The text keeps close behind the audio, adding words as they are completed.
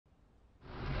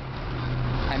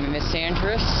I'm a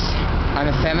misandrist, I'm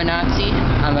a feminazi,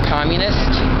 I'm a communist,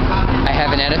 I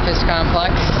have an Oedipus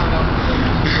complex.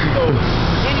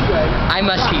 I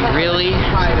must be really,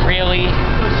 really,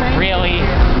 really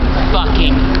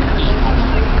fucking evil.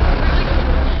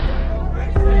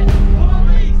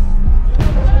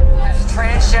 As a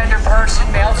transgender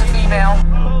person, male to female,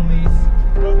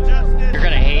 you're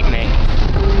gonna hate me.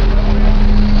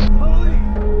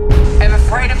 I'm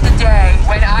afraid of the day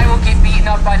when I will get beaten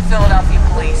up by the Philadelphia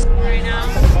police. Right now.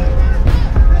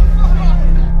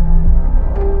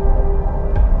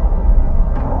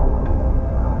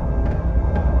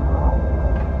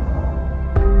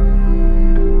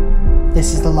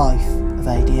 This is the life of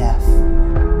ADF.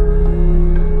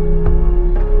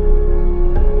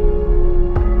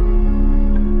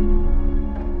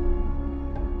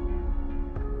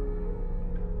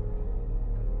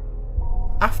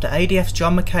 After ADF's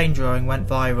John McCain drawing went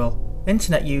viral,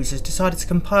 internet users decided to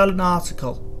compile an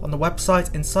article on the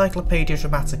website Encyclopedia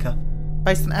Dramatica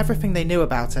based on everything they knew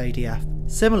about ADF,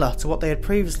 similar to what they had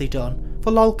previously done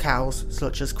for lolcows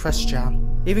such as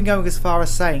Christian, even going as far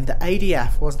as saying that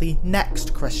ADF was the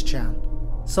next Christian,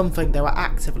 something they were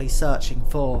actively searching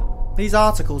for. These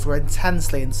articles were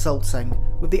intensely insulting,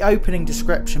 with the opening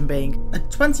description being a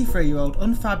 23-year-old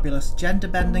unfabulous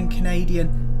gender-bending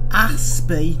Canadian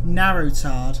aspie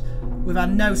narrowtard with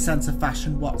no sense of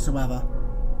fashion whatsoever.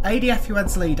 ADF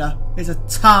Fuensalida is a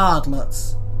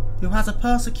tardlet who has a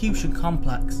persecution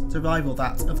complex to rival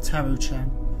that of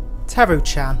Teru-chan.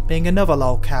 Teru-chan being another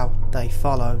lolcow they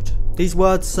followed. These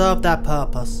words served their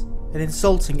purpose in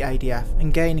insulting ADF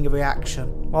and gaining a reaction,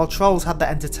 while trolls had their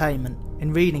entertainment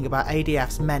in reading about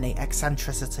ADF's many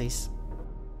eccentricities.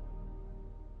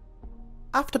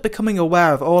 After becoming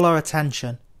aware of all our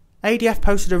attention, ADF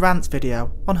posted a rant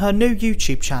video on her new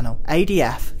YouTube channel,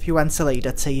 ADF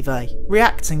Fuensalida TV,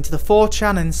 reacting to the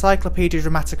 4chan Encyclopedia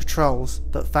Dramatica trolls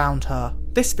that found her.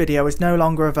 This video is no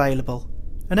longer available,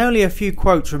 and only a few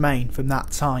quotes remain from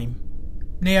that time.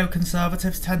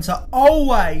 Neoconservatives tend to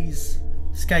always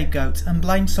scapegoat and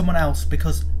blame someone else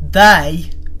because they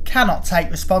cannot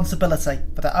take responsibility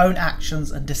for their own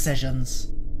actions and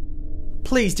decisions.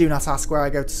 Please do not ask where I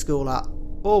go to school at,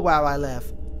 or where I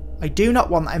live. I do not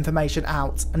want that information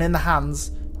out and in the hands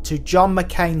to John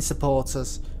McCain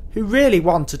supporters who really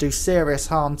want to do serious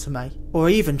harm to me, or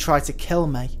even try to kill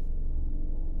me.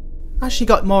 As she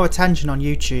got more attention on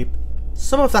YouTube,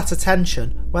 some of that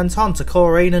attention went on to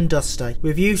Corinne and Dusty,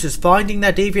 with users finding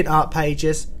their DeviantArt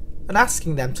pages and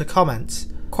asking them to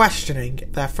comment, questioning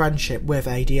their friendship with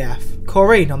ADF.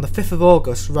 Corinne on the 5th of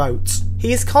August wrote,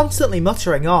 "He is constantly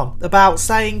muttering on about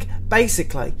saying,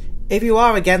 basically, if you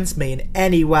are against me in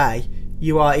any way,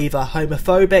 you are either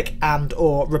homophobic and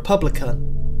or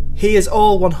Republican. He is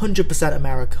all 100%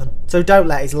 American, so don't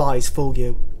let his lies fool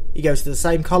you. He goes to the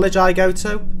same college I go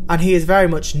to, and he is very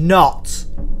much not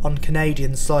on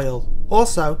Canadian soil.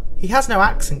 Also, he has no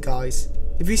accent, guys.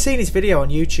 If you've seen his video on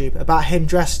YouTube about him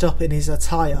dressed up in his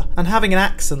attire and having an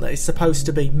accent that is supposed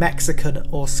to be Mexican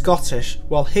or Scottish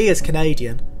while he is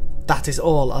Canadian, that is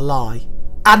all a lie.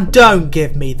 And don't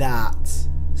give me that.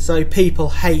 So people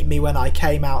hate me when I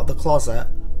came out of the closet,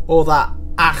 or that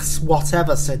ass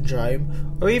whatever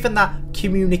syndrome, or even that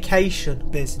communication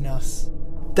business.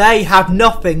 They have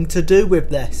nothing to do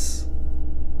with this."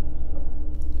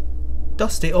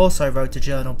 Dusty also wrote a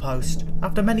journal post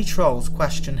after many trolls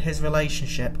questioned his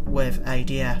relationship with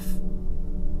ADF.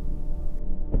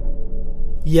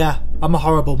 "Yeah, I'm a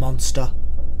horrible monster.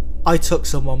 I took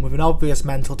someone with an obvious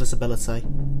mental disability,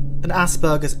 and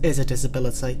Asperger's is a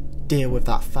disability, deal with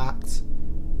that fact,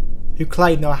 who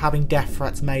claimed they were having death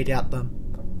threats made at them,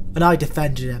 and I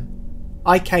defended him.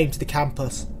 I came to the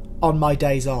campus on my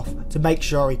days off to make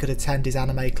sure he could attend his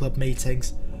anime club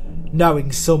meetings,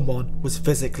 knowing someone was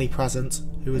physically present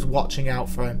who was watching out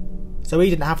for him, so he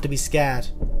didn't have to be scared.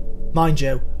 Mind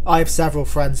you, I have several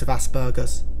friends with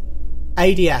Asperger's.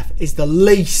 ADF is the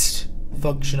least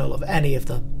functional of any of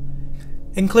them,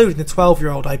 including the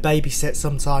 12-year-old I babysit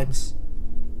sometimes.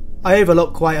 I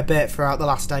overlooked quite a bit throughout the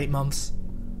last 8 months.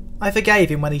 I forgave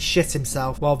him when he shit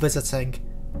himself while visiting,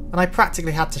 and I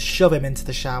practically had to shove him into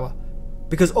the shower,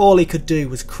 because all he could do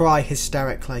was cry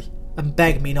hysterically and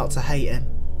beg me not to hate him,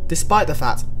 despite the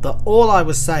fact that all I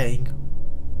was saying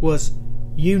was,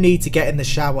 you need to get in the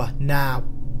shower now.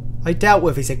 I dealt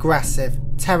with his aggressive,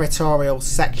 territorial,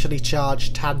 sexually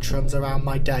charged tantrums around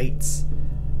my dates.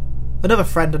 Another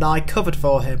friend and I covered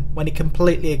for him when he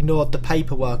completely ignored the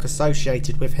paperwork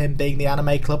associated with him being the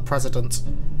anime club president,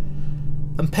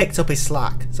 and picked up his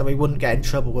slack so he wouldn't get in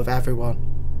trouble with everyone.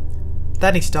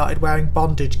 Then he started wearing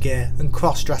bondage gear and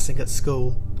cross-dressing at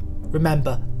school.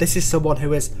 Remember, this is someone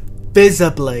who is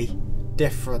visibly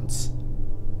different,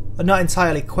 and not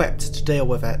entirely equipped to deal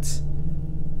with it.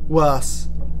 Worse,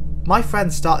 my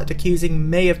friend started accusing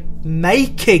me of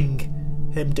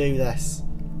making him do this,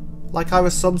 like I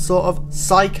was some sort of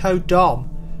psycho dom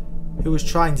who was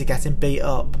trying to get him beat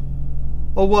up.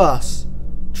 Or worse,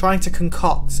 trying to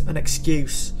concoct an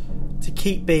excuse to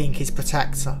keep being his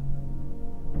protector.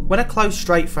 When a close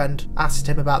straight friend asked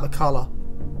him about the collar,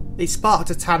 it sparked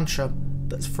a tantrum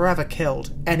that's forever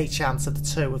killed any chance of the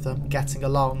two of them getting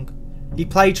along. He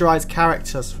plagiarised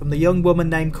characters from the young woman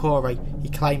named Corey he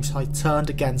claims I turned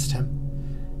against him.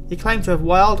 He claimed to have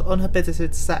wild,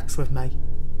 uninhibited sex with me,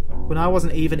 when I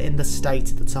wasn't even in the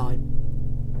state at the time.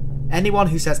 Anyone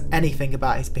who says anything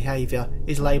about his behaviour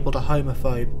is labelled a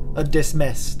homophobe and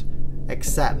dismissed,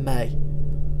 except me.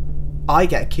 I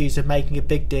get accused of making a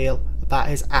big deal about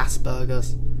his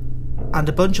Asperger's, and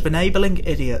a bunch of enabling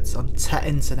idiots on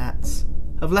internets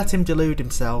have let him delude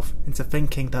himself into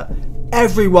thinking that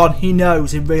everyone he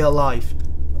knows in real life,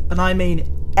 and I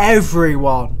mean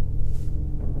everyone,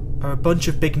 are a bunch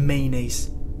of big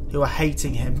meanies who are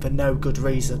hating him for no good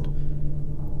reason,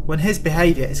 when his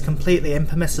behaviour is completely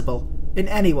impermissible in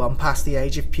anyone past the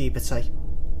age of puberty.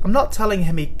 I'm not telling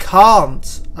him he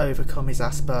can't overcome his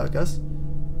Asperger's.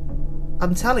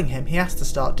 I'm telling him he has to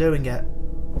start doing it.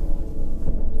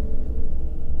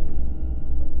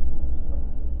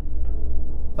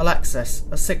 Alexis,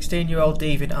 a 16-year-old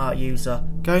DeviantArt user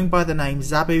going by the name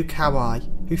Zabu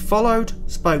Kawai, who followed,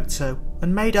 spoke to,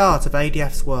 and made art of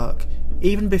ADF's work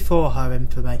even before her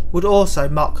infamy, would also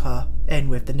mock her in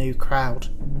with the new crowd.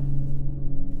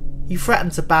 He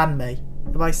threatened to ban me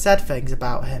if I said things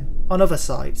about him on other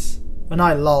sites, and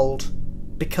I lolled,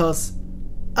 because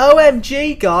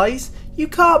OMG guys, you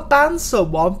can't ban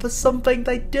someone for something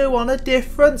they do on a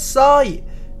different site.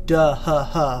 Duh ha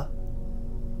ha.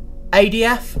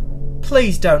 ADF,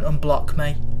 please don't unblock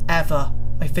me, ever.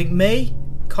 I think me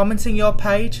commenting your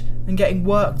page and getting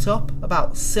worked up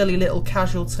about silly little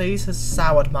casualties has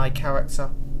soured my character.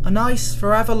 A nice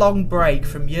forever long break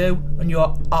from you and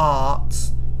your art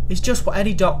is just what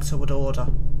any doctor would order.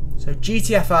 So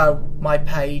GTFO my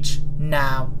page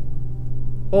now.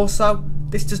 Also,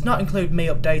 this does not include me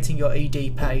updating your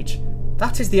ED page.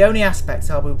 That is the only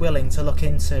aspect I'll be willing to look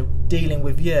into dealing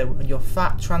with you and your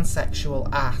fat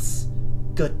transsexual ass.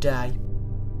 Good day.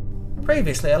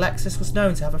 Previously, Alexis was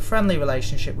known to have a friendly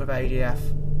relationship with ADF,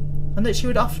 and that she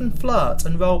would often flirt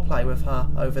and roleplay with her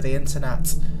over the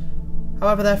internet.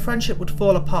 However, their friendship would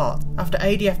fall apart after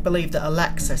ADF believed that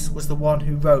Alexis was the one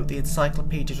who wrote the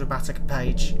Encyclopedia Dramatica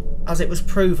page, as it was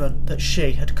proven that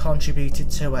she had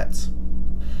contributed to it.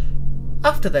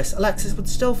 After this, Alexis would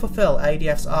still fulfill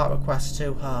ADF's art requests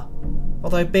to her,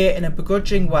 although be it in a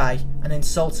begrudging way and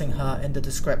insulting her in the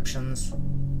descriptions.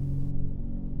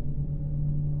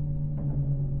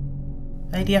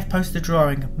 ADF posted a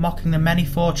drawing mocking the many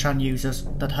 4chan users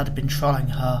that had been trolling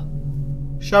her,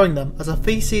 showing them as a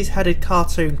feces-headed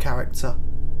cartoon character,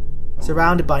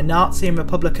 surrounded by Nazi and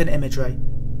Republican imagery,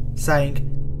 saying,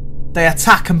 "They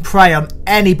attack and prey on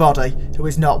anybody who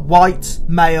is not white,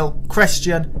 male,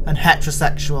 Christian and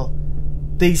heterosexual.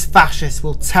 These fascists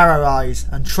will terrorise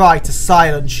and try to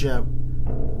silence you.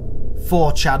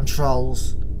 4chan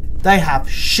trolls. They have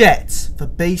shit for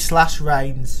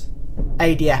B/Reigns.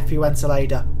 ADF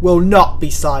Fuensalida will not be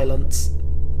silenced."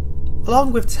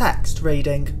 Along with text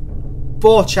reading,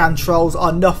 "4chan trolls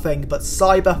are nothing but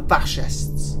cyber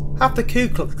fascists. Have the Ku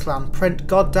Klux Klan print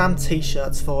goddamn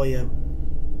t-shirts for you.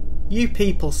 You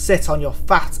people sit on your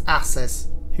fat asses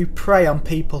who prey on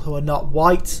people who are not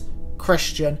white,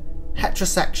 Christian,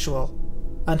 heterosexual,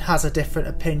 and has a different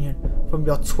opinion from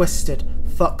your twisted,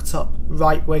 fucked up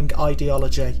right-wing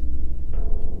ideology.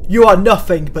 You are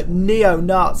nothing but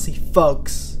neo-Nazi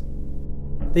thugs."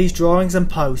 These drawings and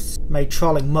posts made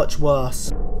trolling much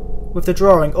worse, with the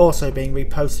drawing also being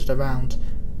reposted around.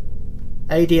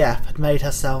 ADF had made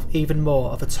herself even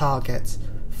more of a target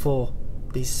for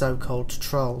these so-called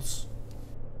trolls.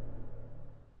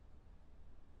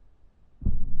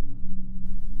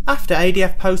 After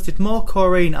ADF posted more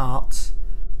Corrine art,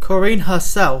 Corrine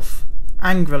herself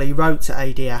angrily wrote to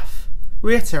ADF,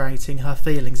 reiterating her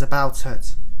feelings about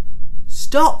it.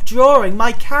 "Stop drawing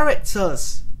my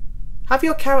characters! Have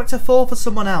your character fall for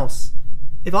someone else.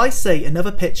 If I see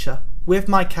another picture with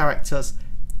my characters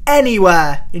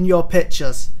anywhere in your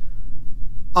pictures,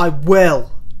 I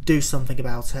will do something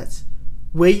about it.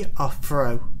 We are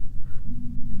through."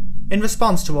 In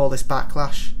response to all this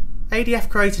backlash, ADF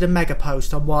created a mega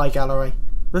post on Y Gallery,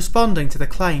 responding to the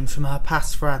claims from her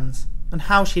past friends and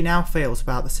how she now feels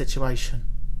about the situation.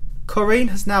 Corrine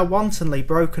has now wantonly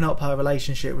broken up her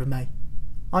relationship with me.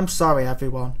 I'm sorry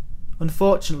everyone.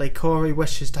 Unfortunately, Corey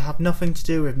wishes to have nothing to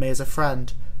do with me as a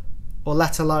friend, or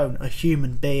let alone a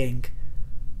human being.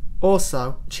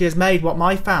 Also, she has made what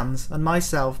my fans and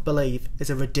myself believe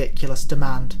is a ridiculous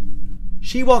demand.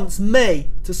 She wants me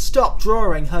to stop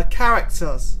drawing her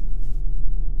characters.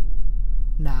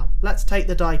 Now, let's take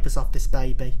the diapers off this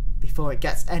baby before it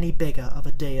gets any bigger of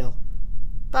a deal.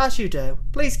 But as you do,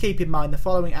 please keep in mind the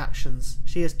following actions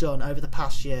she has done over the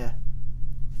past year.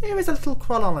 Here is a little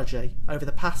chronology over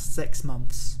the past 6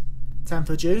 months. 10th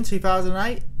of June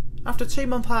 2008, after a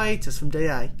 2-month hiatus from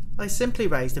DA, I simply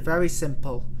raised a very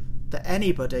simple that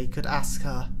anybody could ask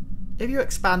her. If you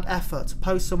expand effort to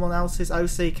post someone else's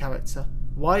OC character,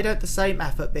 why don't the same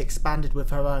effort be expanded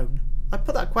with her own? I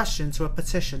put that question to a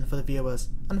petition for the viewers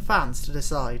and fans to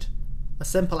decide. A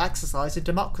simple exercise in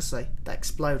democracy that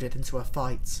exploded into a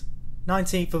fight.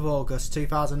 19th of August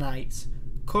 2008.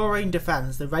 Corinne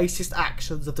defends the racist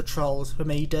actions of the trolls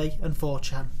from ED and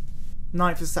 4chan.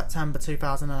 9th of September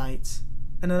 2008.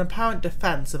 In an apparent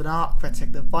defence of an art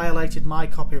critic that violated my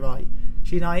copyright,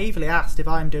 she naively asked if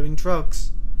I am doing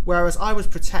drugs, whereas I was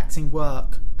protecting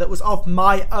work that was of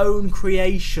my own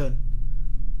creation.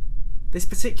 This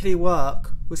particular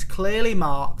work was clearly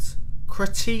marked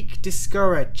critique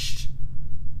discouraged.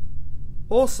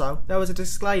 Also, there was a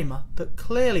disclaimer that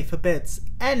clearly forbids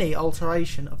any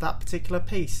alteration of that particular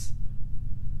piece.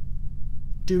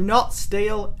 Do not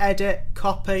steal, edit,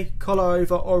 copy, colour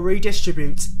over or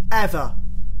redistribute, ever.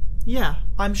 Yeah,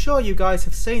 I'm sure you guys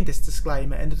have seen this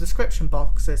disclaimer in the description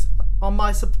boxes on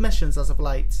my submissions as of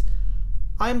late.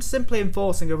 I am simply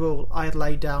enforcing a rule I had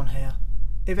laid down here.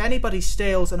 If anybody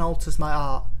steals and alters my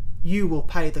art, you will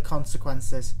pay the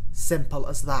consequences. Simple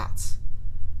as that.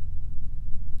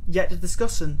 Yet the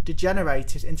discussion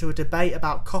degenerated into a debate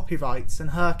about copyrights and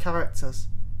her characters.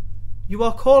 You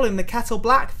are calling the kettle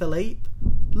black, Philippe.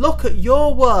 Look at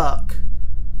your work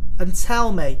and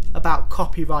tell me about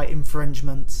copyright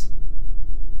infringements.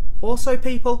 Also,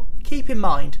 people, keep in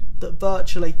mind that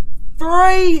virtually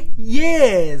 3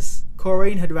 years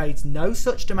Corinne had raised no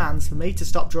such demands for me to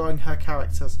stop drawing her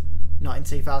characters. Not in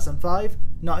 2005,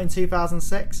 not in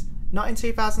 2006, not in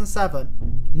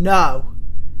 2007. No.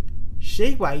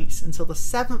 She waits until the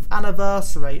 7th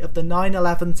anniversary of the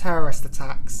 9/11 terrorist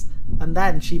attacks, and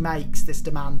then she makes this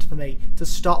demand for me to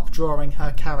stop drawing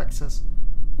her characters.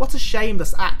 What a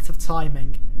shameless act of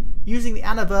timing, using the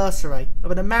anniversary of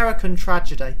an American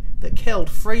tragedy that killed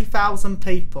 3,000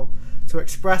 people to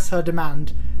express her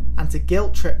demand and to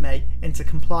guilt trip me into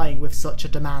complying with such a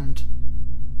demand.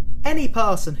 Any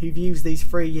person who views these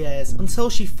 3 years until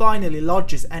she finally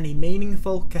lodges any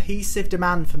meaningful, cohesive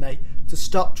demand for me to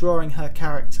stop drawing her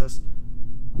characters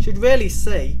should really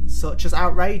see such as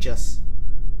outrageous.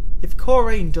 If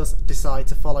Corinne does decide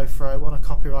to follow through on a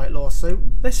copyright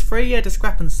lawsuit, this 3-year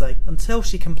discrepancy until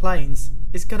she complains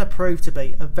is going to prove to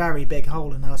be a very big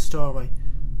hole in her story.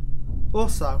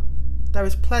 Also, there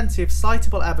is plenty of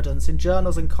citable evidence in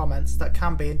journals and comments that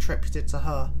can be attributed to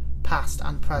her, past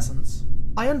and present.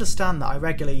 I understand that I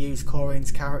regularly use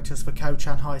Corinne's characters for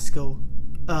Ko-chan High School.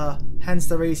 Hence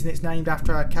the reason it's named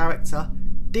after her character,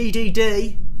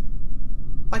 DDD.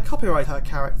 I copyright her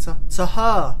character to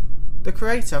her, the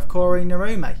creator of Corinne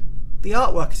Narumi. The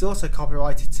artwork is also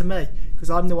copyrighted to me, because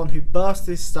I'm the one who burst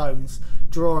these stones,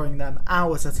 drawing them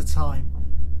hours at a time.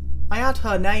 I add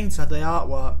her name to the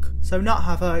artwork, so not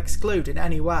have her exclude in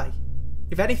any way.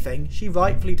 If anything, she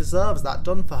rightfully deserves that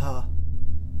done for her.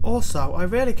 Also, I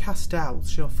really cast doubt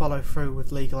she'll follow through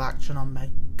with legal action on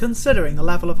me, considering the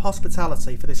level of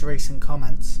hospitality for this recent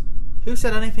comment. Who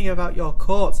said anything about your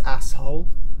courts, asshole?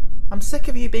 I'm sick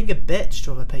of you being a bitch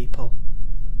to other people.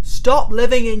 Stop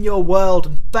living in your world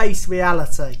and face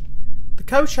reality. The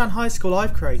Ko-chan High School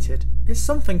I've created is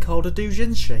something called a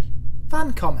doujinshi,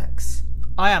 fan comics.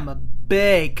 I am a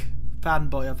big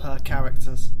fanboy of her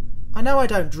characters. I know I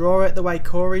don't draw it the way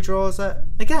Corey draws it.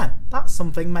 Again, that's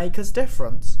something makes us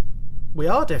different. We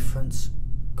are different.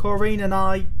 Corinne and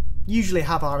I usually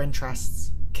have our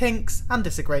interests, kinks and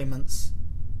disagreements.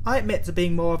 I admit to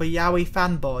being more of a yaoi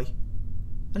fanboy,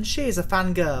 and she is a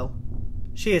fangirl.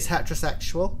 She is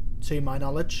heterosexual, to my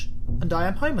knowledge, and I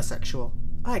am homosexual.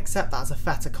 I accept that as a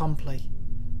fait accompli.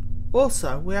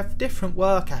 Also, we have different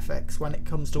work ethics when it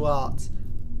comes to art.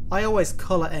 I always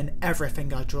colour in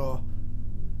everything I draw.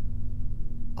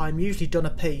 I'm usually done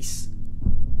a piece,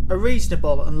 a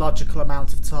reasonable and logical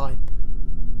amount of time.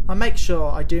 I make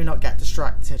sure I do not get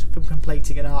distracted from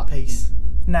completing an art piece.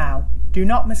 Now, do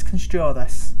not misconstrue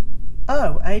this.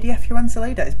 Oh, ADF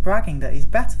Fuensalida is bragging that he's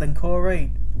better than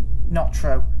Corinne. Not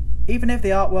true. Even if the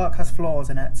artwork has flaws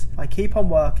in it, I keep on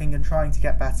working and trying to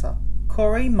get better.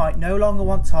 Corinne might no longer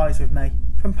want ties with me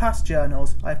From past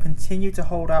journals, I have continued to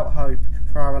hold out hope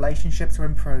for our relationship to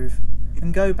improve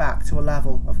and go back to a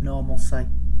level of normalcy.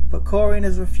 But Corinne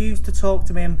has refused to talk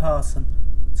to me in person,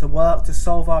 to work to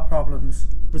solve our problems,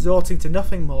 resorting to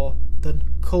nothing more than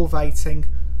cultivating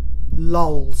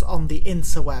lols on the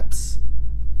interwebs.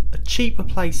 A cheap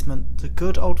replacement to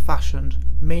good old-fashioned,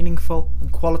 meaningful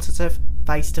and qualitative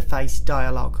face-to-face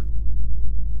dialogue.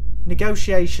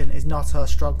 Negotiation is not her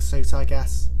strong suit, I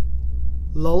guess.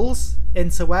 Lulz?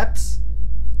 Interwebs?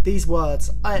 These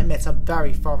words, I admit, are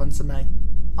very foreign to me.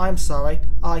 I'm sorry,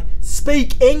 I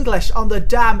speak English on the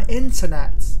damn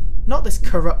internet! Not this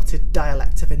corrupted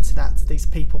dialect of internet these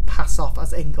people pass off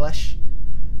as English.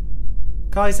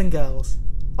 Guys and girls,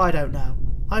 I don't know.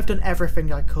 I've done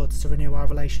everything I could to renew our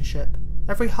relationship.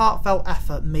 Every heartfelt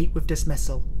effort meet with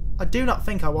dismissal. I do not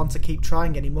think I want to keep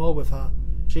trying any more with her.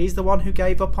 She's the one who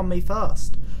gave up on me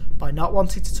first, by not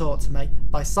wanting to talk to me,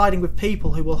 by siding with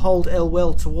people who will hold ill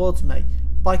will towards me,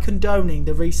 by condoning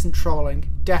the recent trolling,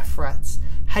 death threats,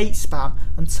 hate spam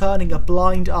and turning a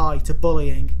blind eye to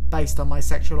bullying based on my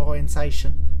sexual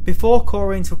orientation. Before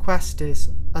Corinne's request is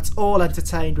at all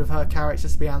entertained with her character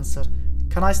to be answered,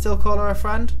 can I still call her a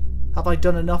friend? Have I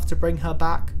done enough to bring her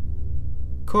back?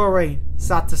 Corinne,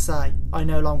 sad to say, I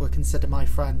no longer consider my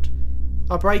friend.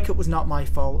 Our breakup was not my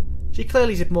fault. She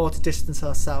clearly did more to distance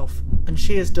herself, and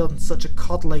she has done such a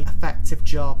coddly, effective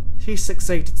job. She's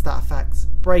succeeded to that effect,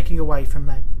 breaking away from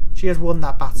me. She has won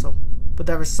that battle, but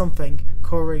there is something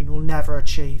Corinne will never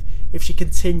achieve if she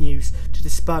continues to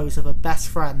dispose of her best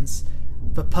friends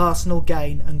for personal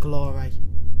gain and glory.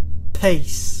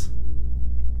 Peace.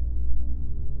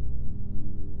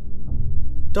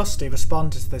 Dusty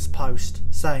responded to this post,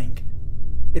 saying,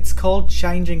 "It's called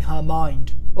changing her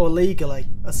mind, or legally,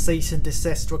 a cease and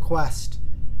desist request.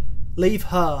 Leave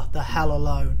her the hell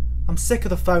alone. I'm sick of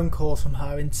the phone calls from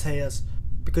her in tears,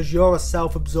 because you're a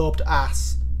self-absorbed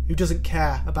ass who doesn't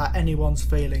care about anyone's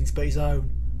feelings but his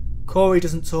own. Corey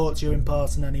doesn't talk to you in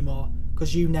person anymore,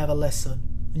 because you never listen,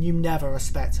 and you never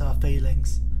respect her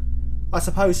feelings. I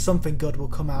suppose something good will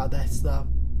come out of this, though,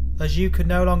 as you can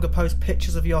no longer post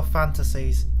pictures of your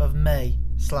fantasies of me/Canis.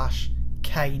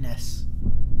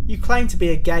 You claim to be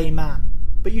a gay man,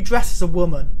 but you dress as a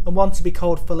woman and want to be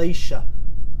called Felicia,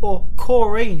 or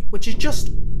Corinne, which is just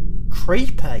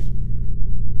creepy.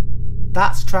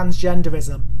 That's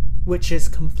transgenderism, which is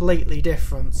completely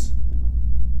different.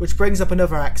 Which brings up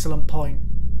another excellent point.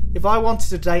 If I wanted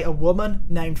to date a woman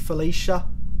named Felicia,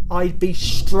 I'd be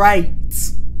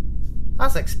straight."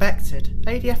 As expected,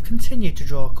 ADF continued to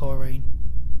draw Corinne,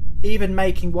 even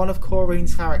making one of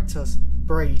Corinne's characters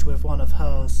breed with one of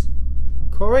hers.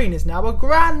 Corinne is now a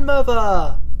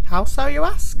grandmother! How so, you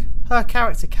ask? Her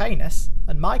character Canis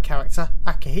and my character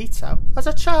Akihito has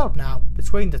a child now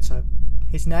between the two.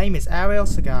 His name is Ariel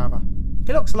Sagara.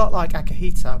 He looks a lot like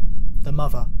Akihito, the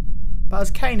mother, but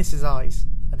has Canis' eyes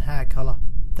and hair colour,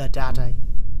 the daddy.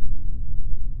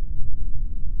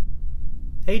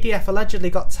 ADF allegedly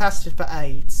got tested for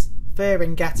AIDS,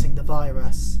 fearing getting the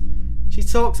virus. She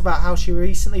talked about how she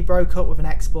recently broke up with an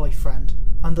ex-boyfriend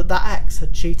and that ex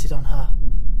had cheated on her.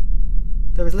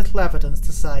 There is little evidence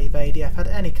to say if ADF had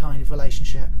any kind of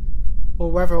relationship,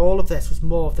 or whether all of this was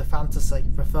more of the fantasy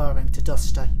referring to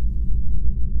Dusty.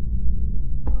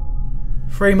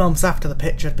 3 months after the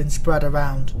picture had been spread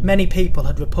around, many people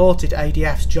had reported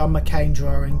ADF's John McCain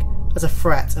drawing as a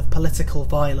threat of political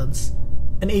violence,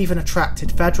 and even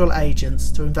attracted federal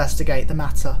agents to investigate the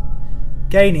matter,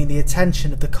 gaining the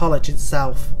attention of the college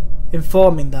itself,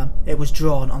 informing them it was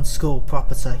drawn on school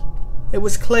property. It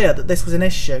was clear that this was an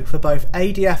issue for both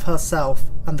ADF herself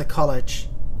and the college,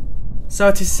 so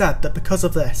it is said that because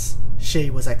of this, she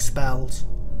was expelled.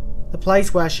 The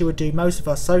place where she would do most of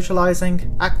her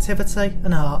socialising, activity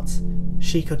and art,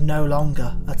 she could no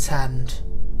longer attend.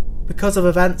 Because of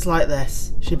events like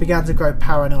this, she began to grow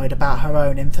paranoid about her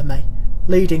own infamy,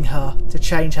 leading her to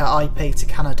change her IP to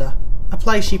Canada, a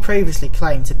place she previously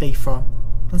claimed to be from.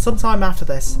 And sometime after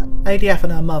this, ADF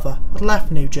and her mother had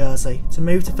left New Jersey to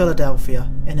move to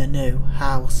Philadelphia in a new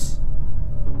house.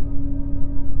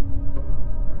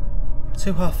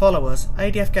 To her followers,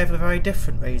 ADF gave a very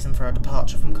different reason for her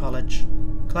departure from college,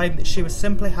 claimed that she was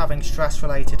simply having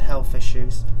stress-related health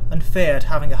issues and feared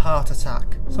having a heart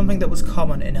attack, something that was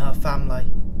common in her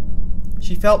family.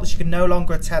 She felt that she could no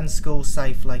longer attend school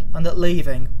safely and that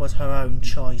leaving was her own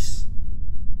choice.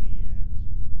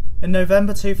 In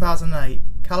November 2008,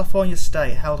 California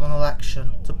State held an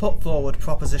election to put forward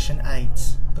Proposition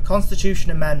 8, the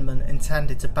Constitution amendment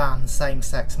intended to ban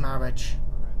same-sex marriage.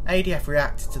 ADF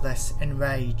reacted to this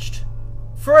enraged.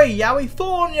 Free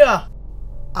California!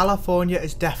 California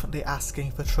is definitely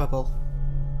asking for trouble.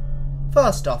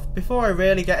 First off, before I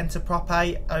really get into Prop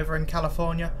 8 over in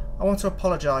California, I want to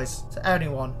apologise to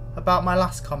anyone about my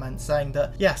last comment saying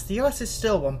that yes, the US is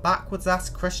still one backwards ass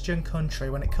Christian country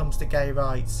when it comes to gay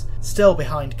rights, still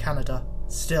behind Canada,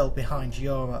 still behind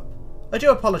Europe. I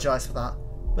do apologise for that,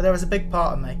 but there is a big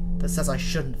part of me that says I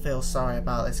shouldn't feel sorry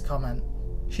about this comment.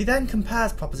 She then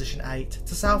compares Proposition 8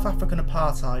 to South African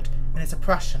apartheid in its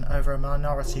oppression over a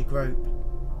minority group.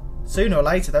 Sooner or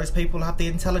later those people will have the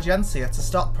intelligentsia to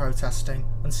stop protesting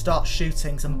and start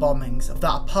shootings and bombings of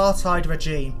that apartheid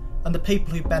regime and the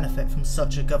people who benefit from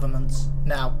such a government.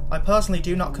 Now, I personally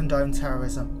do not condone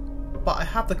terrorism, but I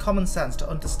have the common sense to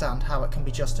understand how it can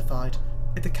be justified.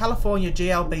 If the California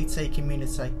GLBT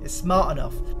community is smart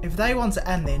enough, if they want to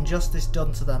end the injustice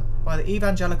done to them by the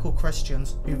evangelical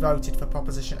Christians who voted for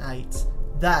Proposition 8,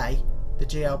 they, the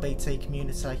GLBT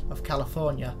community of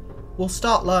California, will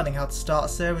start learning how to start a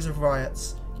series of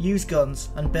riots, use guns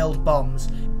and build bombs,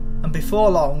 and before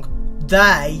long,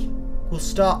 they will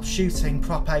start shooting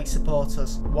Prop 8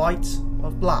 supporters, white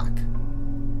or black.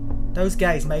 Those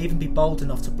gays may even be bold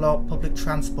enough to blow up public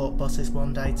transport buses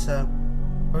one day too,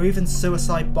 or even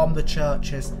suicide bomb the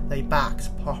churches they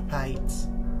backed Prop 8.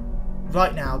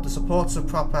 Right now, the supporters of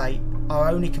Prop 8 are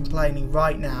only complaining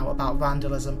right now about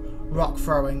vandalism, rock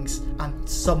throwings and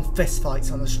some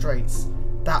fistfights on the streets.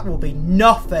 That will be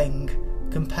nothing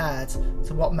compared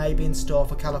to what may be in store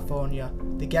for California.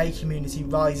 The gay community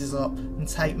rises up and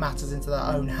take matters into their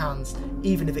own hands,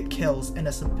 even if it kills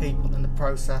innocent people in the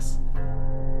process.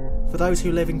 For those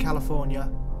who live in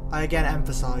California, I again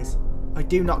emphasise, I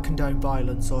do not condone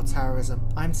violence or terrorism.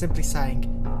 I am simply saying,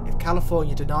 if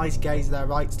California denies gays their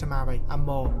rights to marry and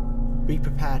more, be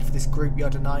prepared for this group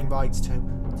you're denying rights to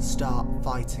start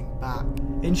fighting back.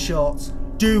 In short,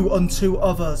 do unto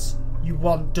others you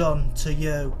want done to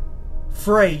you.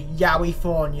 Free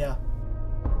Yowie-fornia.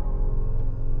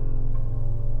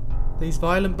 These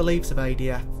violent beliefs of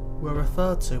ADF were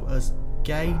referred to as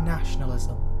gay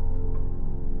nationalism.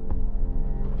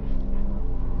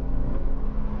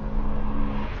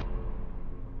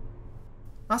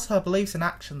 As her beliefs and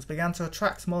actions began to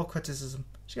attract more criticism,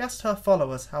 she asked her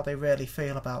followers how they really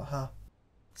feel about her.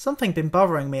 Something been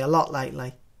bothering me a lot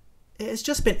lately. It has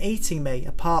just been eating me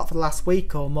apart for the last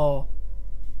week or more.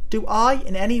 Do I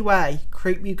in any way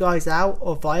creep you guys out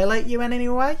or violate you in any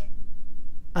way?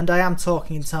 And I am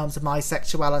talking in terms of my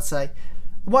sexuality, and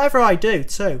whatever I do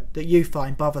too that you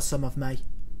find bothersome of me.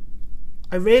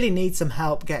 I really need some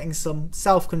help getting some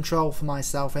self-control for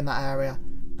myself in that area,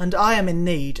 and I am in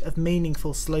need of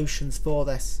meaningful solutions for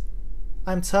this.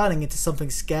 I am turning into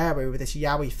something scary with this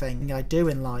yaoi thing I do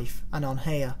in life and on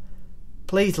here.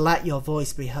 Please let your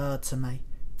voice be heard to me.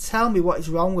 Tell me what is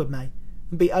wrong with me,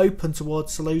 and be open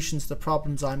towards solutions to the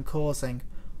problems I am causing,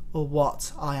 or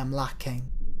what I am lacking.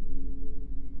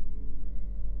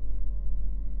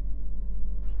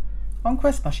 On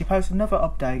Christmas she posted another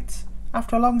update,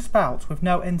 after a long spout with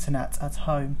no internet at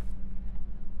home.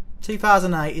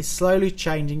 2008 is slowly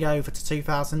changing over to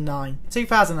 2009.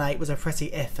 2008 was a pretty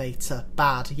iffy to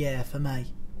bad year for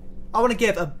me. I want to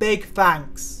give a big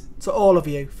thanks to all of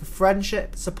you for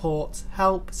friendship, support,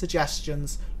 help,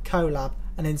 suggestions, collab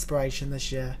and inspiration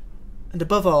this year. And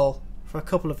above all, for a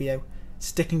couple of you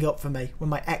sticking up for me when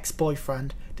my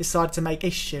ex-boyfriend decided to make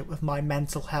issue of my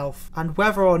mental health and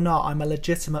whether or not I'm a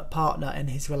legitimate partner in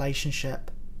his relationship.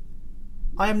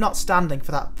 I am not standing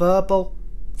for that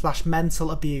verbal/mental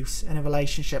abuse in a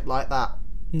relationship like that.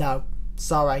 No,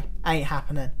 sorry, ain't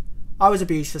happening. I was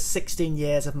abused for 16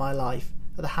 years of my life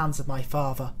at the hands of my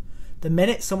father. The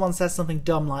minute someone says something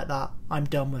dumb like that, I'm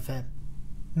done with him.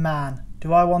 Man,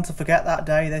 do I want to forget that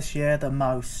day this year the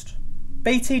most.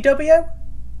 BTW?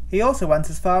 He also went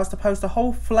as far as to post a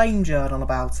whole flame journal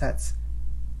about it,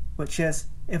 which is,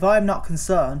 if I am not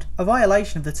concerned, a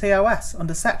violation of the TOS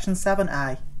under Section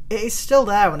 7A. It is still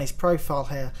there on his profile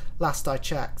here, last I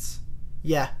checked.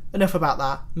 Yeah, enough about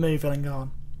that, moving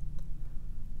on.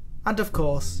 And of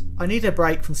course, I need a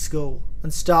break from school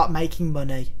and start making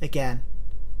money again.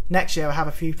 Next year I have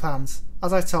a few plans.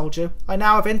 As I told you, I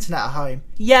now have internet at home.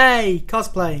 Yay!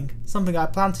 Cosplaying, something I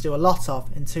plan to do a lot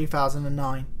of in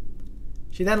 2009.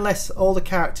 She then lists all the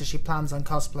characters she plans on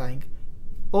cosplaying,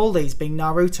 all these being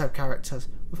Naruto characters,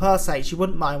 with her saying she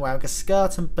wouldn't mind wearing a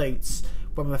skirt and boots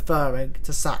when referring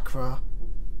to Sakura.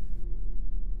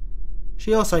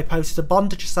 She also posted a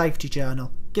bondage safety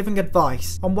journal, giving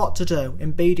advice on what to do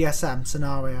in BDSM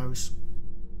scenarios.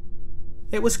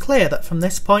 It was clear that from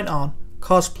this point on,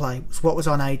 cosplay was what was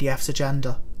on ADF's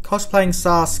agenda. Cosplaying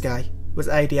Sasuke was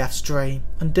ADF's dream,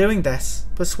 and doing this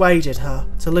persuaded her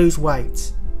to lose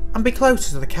weight and be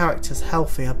closer to the character's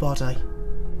healthier body.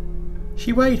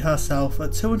 She weighed herself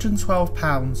at 212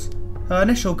 pounds, her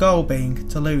initial goal being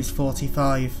to lose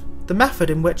 45. The method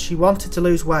in which she wanted to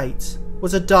lose weight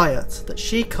was a diet that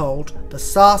she called the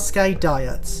Sasuke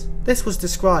diet. This was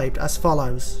described as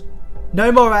follows: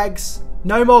 no more eggs,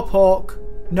 no more pork,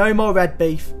 no more red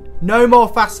beef, no more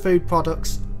fast food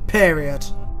products, period.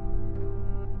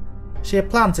 She had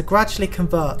planned to gradually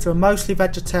convert to a mostly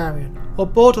vegetarian or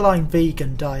borderline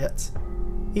vegan diet,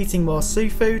 eating more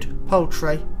seafood,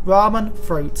 poultry, ramen,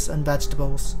 fruits and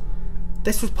vegetables.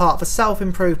 This was part of a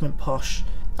self-improvement push.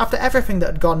 After everything that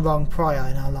had gone wrong prior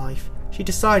in her life, she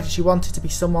decided she wanted to be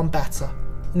someone better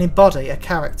and embody a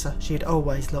character she had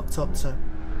always looked up to.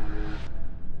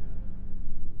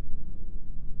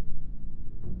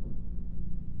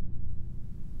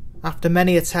 After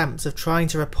many attempts of trying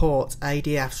to report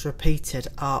ADF's repeated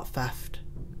art theft,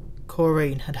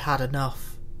 Corinne had had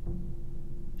enough.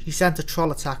 She sent a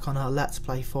troll attack on her Let's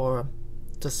Play forum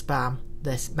to spam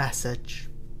this message: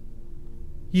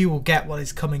 "You will get what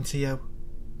is coming to you.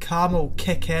 Karma will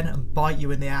kick in and bite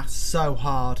you in the ass so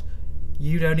hard,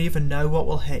 you don't even know what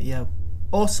will hit you.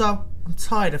 Also, I'm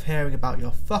tired of hearing about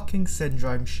your fucking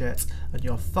syndrome shit and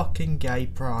your fucking gay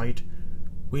pride.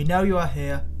 We know you are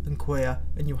here and queer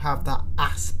and you have that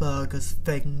Asperger's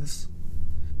things."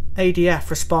 ADF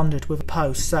responded with a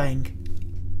post saying,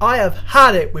 "I have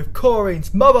had it with Corinne's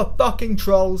motherfucking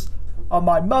trolls on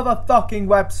my motherfucking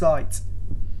website.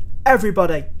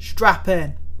 Everybody, strap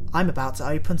in. I'm about to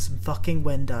open some fucking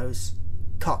windows.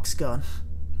 Cocksgun."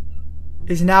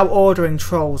 Is now ordering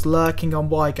trolls lurking on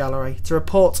Y Gallery to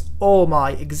report all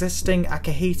my existing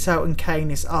Akihito and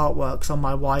Canis artworks on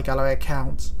my Y Gallery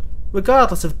account,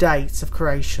 regardless of dates of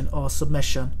creation or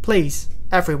submission. Please,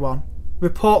 everyone,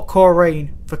 report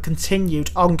Corinne for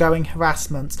continued ongoing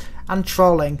harassment and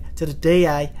trolling to the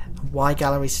DA and Y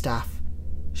Gallery staff.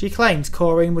 She claims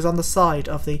Corinne was on the side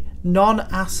of the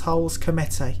non-assholes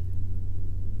committee,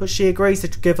 but she agrees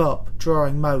to give up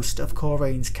drawing most of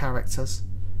Corinne's characters.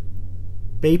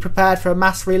 Be prepared for a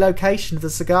mass relocation of the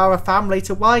Sagara family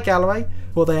to Y Gallery,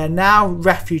 for they are now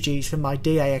refugees from my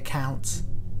DA account.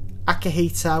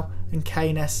 Akihito and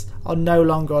Canis are no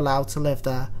longer allowed to live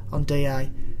there on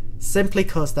DA, simply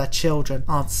because their children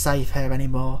aren't safe here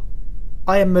anymore.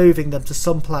 I am moving them to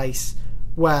some place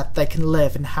where they can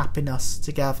live in happiness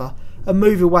together and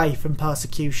move away from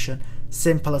persecution.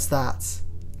 Simple as that.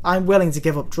 I'm willing to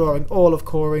give up drawing all of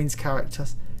Corinne's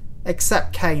characters,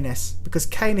 except Canis, because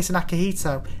Canis and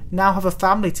Akihito now have a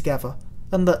family together,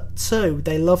 and that too,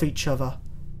 they love each other.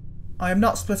 I am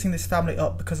not splitting this family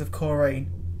up because of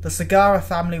Corinne. The Sagara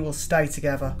family will stay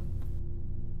together.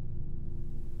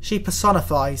 She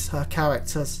personifies her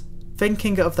characters,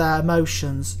 thinking of their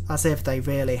emotions as if they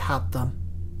really had them.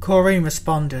 Corinne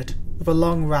responded with a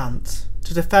long rant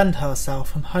to defend herself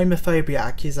from homophobia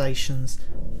accusations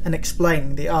and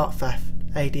explaining the art theft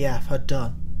ADF had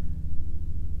done.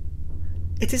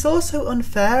 "It is also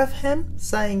unfair of him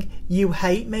saying, 'You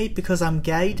hate me because I'm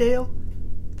gay' deal.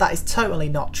 That is totally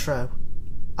not true.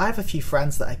 I have a few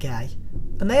friends that are gay,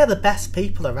 and they are the best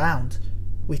people around.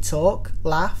 We talk,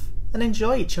 laugh, and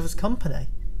enjoy each other's company.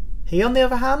 He, on the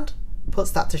other hand,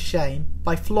 puts that to shame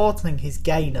by flaunting his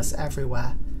gayness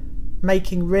everywhere,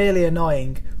 making really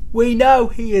annoying, 'We know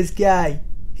he is gay.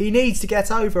 He needs to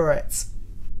get over it.'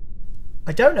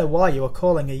 I don't know why you are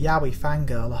calling a yaoi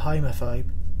fangirl a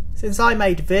homophobe, since I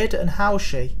made Vid and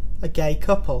Haoshi a gay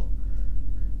couple.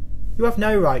 You have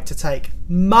no right to take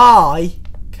my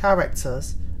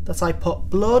characters that I put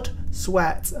blood,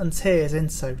 sweat and tears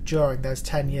into during those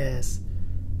 10 years.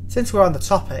 Since we're on the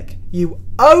topic, you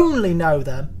only know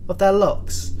them of their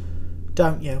looks,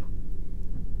 don't you?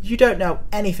 You don't know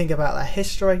anything about their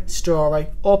history, story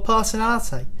or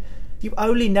personality. You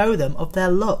only know them of their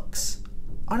looks.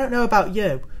 I don't know about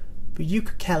you, but you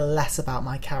could care less about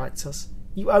my characters.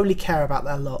 You only care about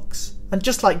their looks. And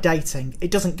just like dating,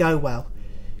 it doesn't go well.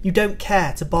 You don't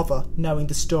care to bother knowing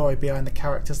the story behind the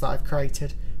characters that I've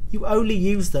created. You only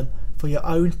use them for your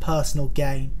own personal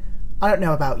gain. I don't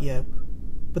know about you,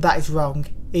 but that is wrong,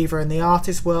 either in the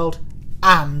artist world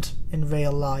and in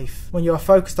real life, when you are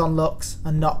focused on looks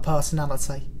and not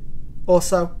personality.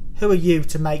 Also, who are you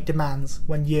to make demands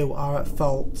when you are at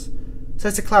fault?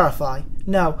 So to clarify,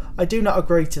 no, I do not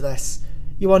agree to this.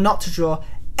 You are not to draw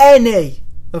any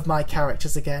of my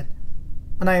characters again,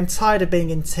 and I am tired of being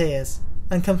in tears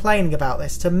and complaining about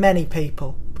this to many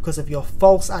people because of your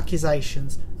false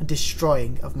accusations and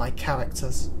destroying of my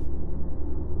characters.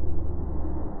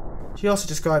 She also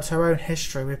describes her own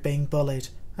history with being bullied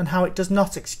and how it does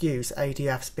not excuse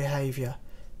ADF's behaviour,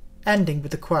 ending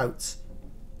with the quote,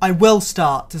 "I will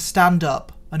start to stand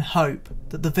up and hope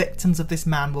that the victims of this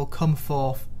man will come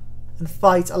forth and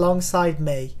fight alongside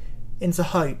me into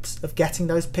hopes of getting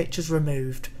those pictures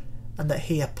removed and that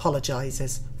he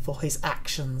apologises for his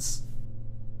actions.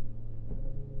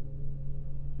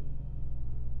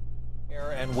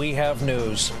 And we have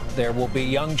news. There will be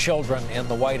young children in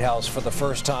the White House for the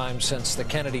first time since the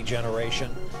Kennedy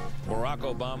generation. Barack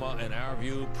Obama, in our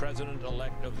view,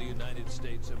 President-elect of the United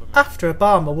States of America. After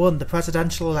Obama won the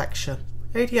presidential election,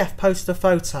 ADF posted a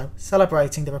photo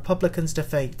celebrating the Republicans'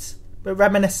 defeat, but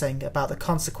reminiscing about the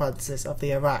consequences of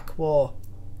the Iraq War.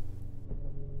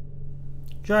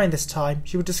 During this time,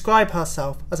 she would describe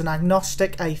herself as an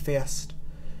agnostic atheist.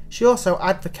 She also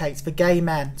advocates for gay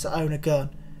men to own a gun,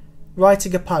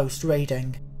 writing a post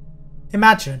reading,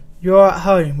 "Imagine you're at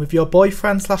home with your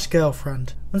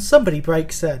boyfriend/girlfriend and somebody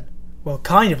breaks in. Well,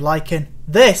 kind of like in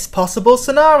this possible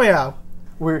scenario.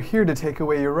 We're here to take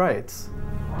away your rights."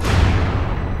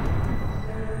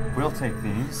 We'll take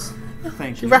these.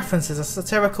 Thank She you. references a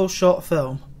satirical short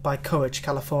film by Courage,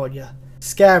 California.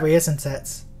 Scary, isn't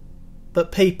it?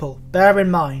 But people, bear in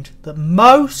mind that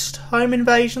most home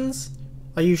invasions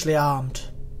are usually armed.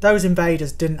 Those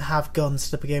invaders didn't have guns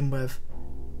to begin with,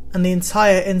 and the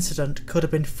entire incident could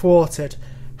have been thwarted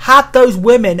had those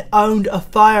women owned a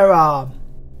firearm.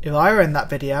 If I were in that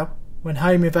video, when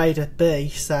Home Invader B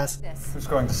says, Who's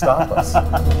going to stop us?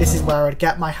 this is where I'd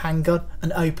get my handgun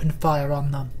and open fire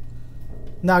on them.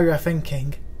 Now you're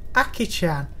thinking,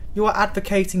 Aki-chan, you are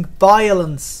advocating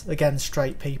violence against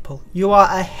straight people. You are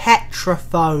a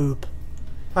heterophobe.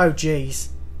 Oh geez,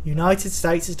 United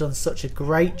States has done such a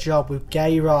great job with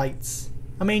gay rights.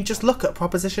 I mean, just look at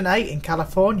Proposition 8 in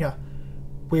California.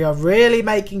 We are really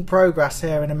making progress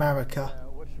here in America.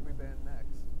 What should we ban next?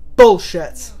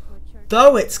 Bullshit.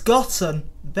 Though it's gotten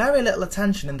very little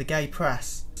attention in the gay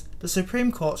press, the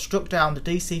Supreme Court struck down the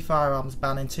DC firearms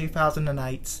ban in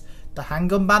 2008. The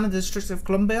handgun ban in the District of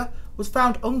Columbia was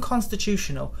found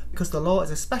unconstitutional because the law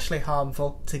is especially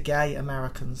harmful to gay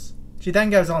Americans. She then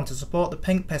goes on to support the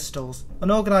Pink Pistols,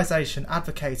 an organisation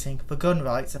advocating for gun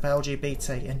rights of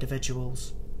LGBT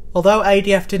individuals. Although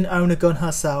ADF didn't own a gun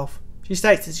herself, she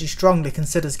states that she strongly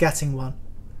considers getting one,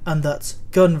 and that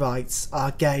gun rights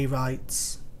are gay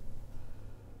rights.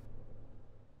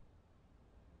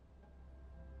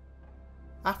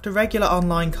 After regular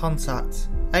online contact,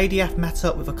 ADF met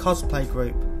up with a cosplay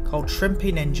group called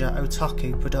Shrimpy Ninja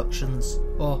Otaku Productions,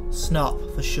 or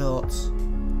SNOP for short,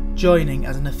 joining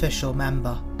as an official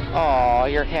member. Aw,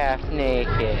 you're half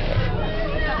naked.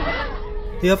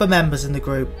 The other members in the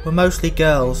group were mostly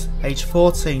girls aged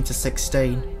 14 to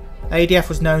 16. ADF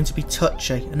was known to be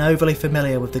touchy and overly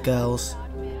familiar with the girls.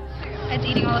 It's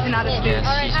eating all not a spoon.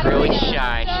 Yes, she's really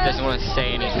shy. She doesn't want to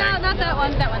say anything. No, not that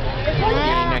one. That one.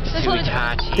 Getting next to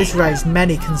Itachi. This raised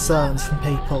many concerns from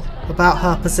people about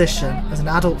her position as an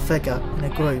adult figure in a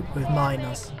group with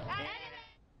minors.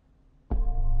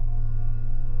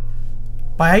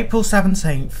 By April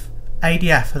 17th,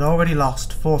 ADF had already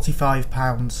lost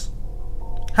 £45.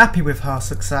 Happy with her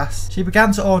success, she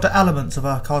began to order elements of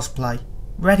her cosplay,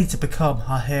 ready to become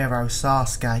her hero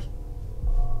Sasuke.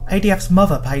 ADF's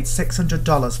mother paid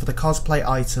 $600 for the cosplay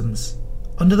items,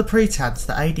 under the pretense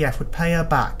that ADF would pay her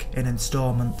back in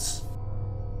instalments.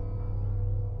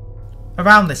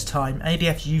 Around this time,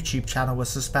 ADF's YouTube channel was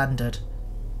suspended,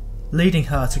 leading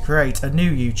her to create a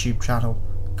new YouTube channel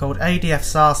called ADF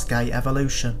Sasuke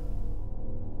Evolution.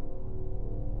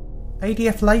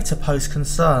 ADF later posted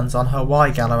concerns on her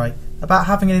Y gallery about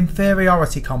having an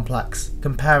inferiority complex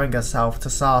comparing herself to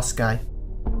Sasuke.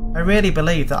 I really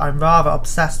believe that I'm rather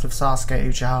obsessed with Sasuke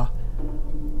Uchiha,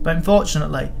 but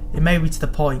unfortunately it may be to the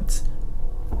point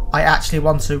I actually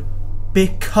want to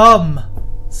become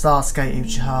Sasuke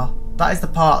Uchiha. That is the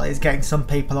part that is getting some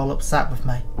people all upset with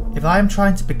me. If I am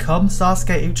trying to become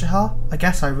Sasuke Uchiha, I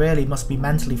guess I really must be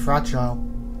mentally fragile,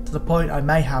 to the point I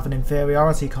may have an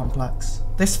inferiority complex.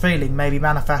 This feeling may be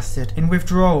manifested in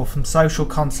withdrawal from social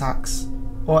contacts,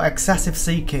 or excessive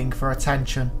seeking for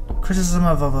attention, criticism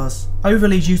of others,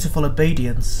 overly dutiful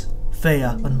obedience,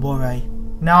 fear and worry.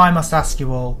 Now I must ask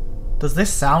you all, does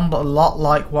this sound a lot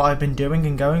like what I've been doing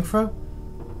and going through?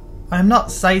 I am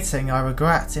not stating I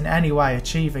regret in any way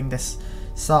achieving this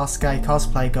Sasuke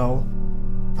cosplay goal.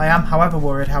 I am however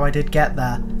worried how I did get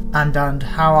there, and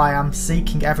how I am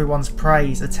seeking everyone's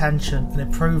praise, attention and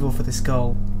approval for this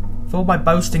goal. If all my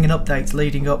boasting and updates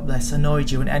leading up this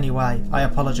annoyed you in any way, I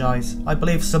apologise. I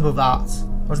believe some of that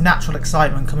was natural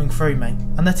excitement coming through me,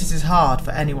 and that it is hard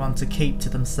for anyone to keep to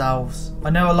themselves. I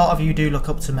know a lot of you do look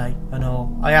up to me and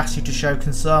all. I ask you to show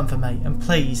concern for me, and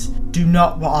please do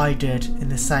not what I did in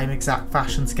the same exact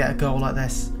fashion to get a goal like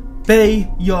this. Be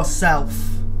yourself.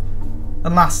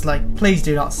 And lastly, please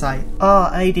do not say, "Ah,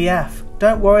 ADF,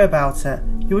 don't worry about it.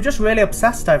 You were just really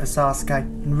obsessed over Sasuke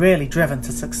and really driven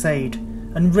to succeed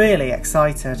and really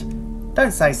excited.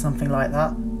 Don't say something like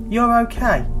that. You're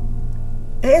okay.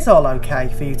 It is all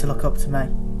okay for you to look up to me.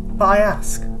 But I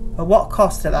ask, at what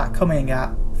cost is that coming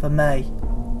at for me?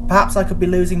 Perhaps I could be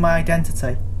losing my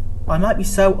identity. I might be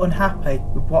so unhappy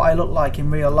with what I look like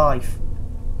in real life.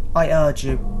 I urge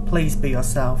you, please be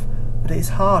yourself. But it is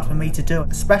hard for me to do,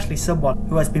 especially someone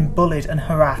who has been bullied and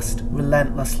harassed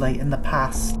relentlessly in the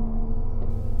past.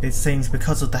 It seems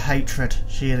because of the hatred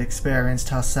she had experienced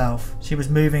herself, she was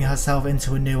moving herself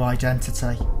into a new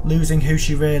identity, losing who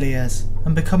she really is,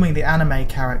 and becoming the anime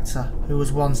character who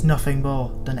was once nothing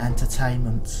more than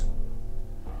entertainment.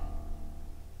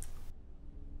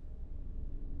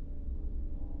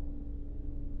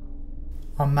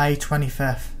 On May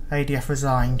 25th, ADF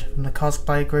resigned from the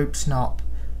cosplay group Snop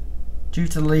due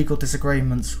to legal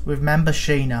disagreements with member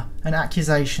Sheena and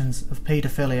accusations of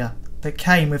paedophilia that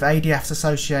came with ADF's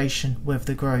association with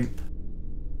the group.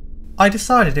 I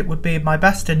decided it would be in my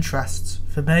best interests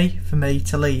for me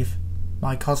to leave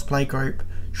my cosplay group,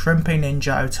 Shrimpy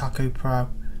Ninja Otaku Pro.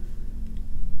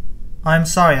 I am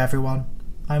sorry everyone,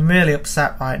 I am really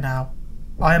upset right now.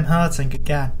 I am hurting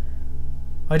again.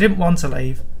 I didn't want to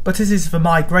leave, but it is for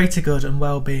my greater good and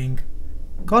well-being.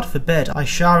 God forbid I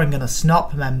sharing in a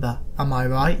Snop member, am I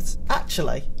right?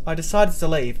 Actually, I decided to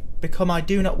leave because I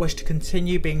do not wish to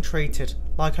continue being treated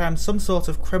like I am some sort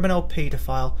of criminal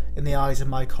paedophile in the eyes of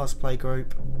my cosplay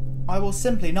group. I will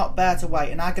simply not bear to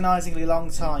wait an agonisingly long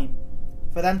time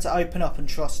for them to open up and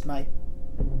trust me.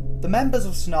 The members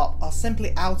of Snop are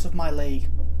simply out of my league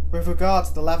with regard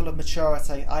to the level of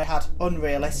maturity I had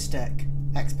unrealistic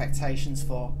expectations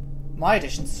for. My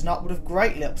addition to Snop would have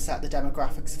greatly upset the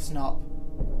demographics of Snop.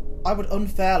 I would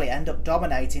unfairly end up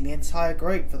dominating the entire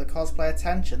group for the cosplay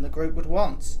attention the group would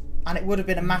want, and it would have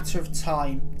been a matter of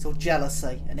time till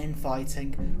jealousy and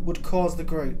infighting would cause the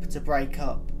group to break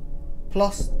up.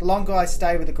 Plus, the longer I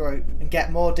stay with the group and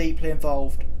get more deeply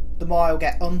involved, the more I will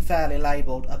get unfairly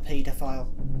labelled a paedophile,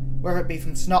 whether it be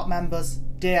from Snop members,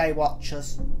 DA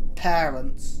watchers,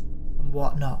 parents, and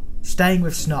whatnot. Staying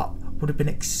with Snop would have been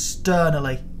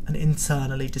externally and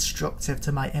internally destructive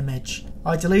to my image.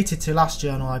 I deleted the last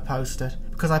journal I posted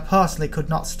because I personally could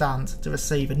not stand to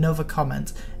receive another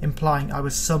comment implying I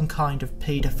was some kind of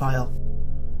paedophile.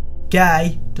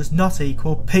 Gay does not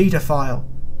equal paedophile.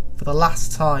 For the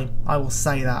last time I will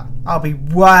say that. I'll be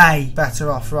way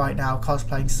better off right now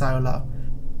cosplaying solo.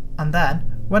 And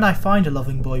then, when I find a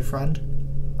loving boyfriend,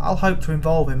 I'll hope to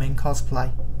involve him in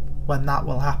cosplay, when that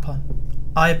will happen.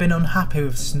 I have been unhappy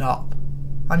with Snop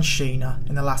and Sheena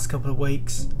in the last couple of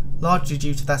weeks, largely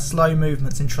due to their slow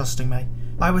movements in trusting me.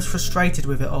 I was frustrated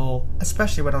with it all,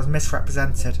 especially when I was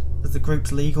misrepresented as the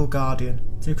group's legal guardian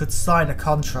who could sign a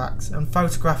contract and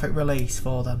photographic release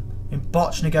for them in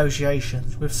botched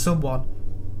negotiations with someone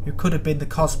who could have been the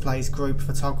cosplay's group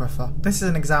photographer. This is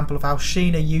an example of how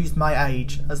Sheena used my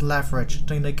age as leverage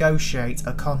to negotiate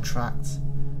a contract.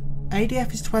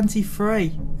 ADF is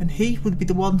 23 and he would be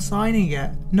the one signing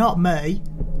it, not me.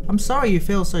 I'm sorry you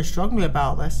feel so strongly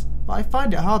about this, but I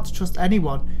find it hard to trust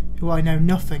anyone who I know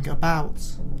nothing about.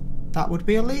 That would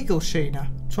be illegal, Sheena,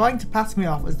 trying to pass me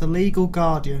off as the legal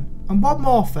guardian. And one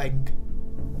more thing.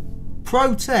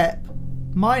 Pro tip,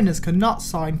 minors cannot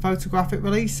sign photographic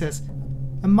releases,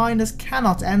 and minors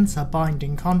cannot enter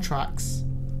binding contracts.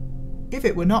 If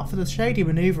it were not for the shady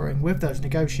manoeuvring with those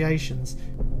negotiations,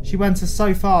 she went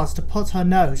so far as to put her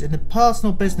nose in the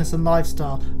personal business and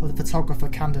lifestyle of the photographer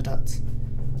candidate.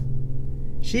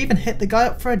 She even hit the guy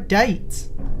up for a date.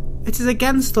 It is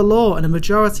against the law in a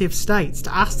majority of states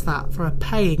to ask that for a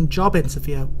paying job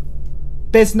interview.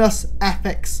 Business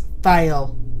ethics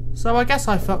fail. So I guess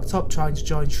I fucked up trying to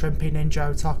join Shrimpy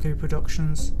Ninja Otaku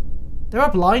Productions. They were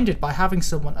blinded by having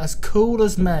someone as cool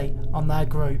as me on their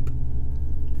group.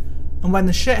 And when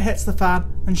the shit hits the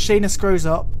fan and Sheena screws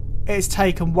up, it is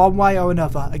taken one way or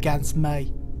another against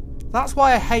me. That's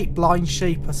why I hate blind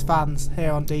sheep as fans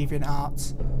here on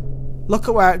DeviantArt. Look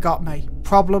at where it got me.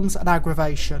 Problems and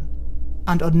aggravation.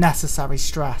 And unnecessary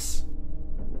stress.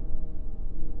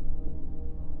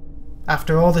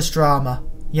 After all this drama,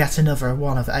 yet another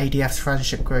one of ADF's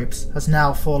friendship groups has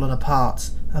now fallen apart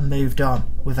and moved on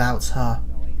without her.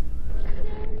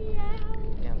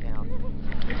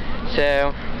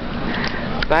 So,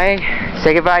 bye.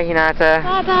 Say goodbye, Hinata.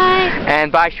 Bye bye.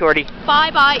 And bye, Shorty.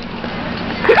 Bye bye.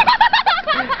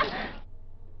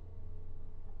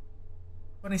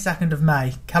 22nd of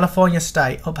May, California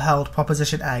State upheld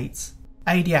Proposition 8.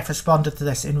 ADF responded to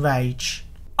this in rage.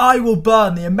 I will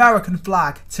burn the American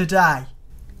flag today.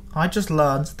 I just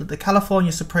learned that the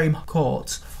California Supreme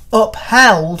Court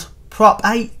upheld Prop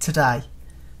 8 today.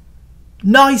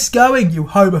 Nice going, you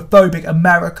homophobic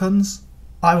Americans.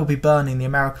 I will be burning the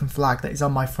American flag that is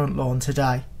on my front lawn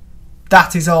today.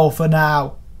 That is all for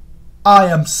now. I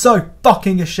am so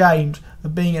fucking ashamed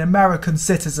of being an American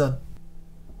citizen.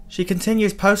 She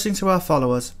continues posting to her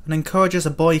followers and encourages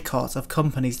a boycott of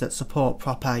companies that support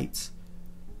Prop 8.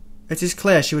 It is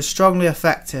clear she was strongly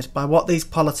affected by what these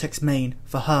politics mean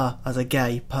for her as a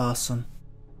gay person.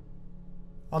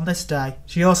 On this day,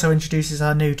 she also introduces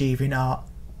her new DeviantArt,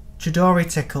 Chidori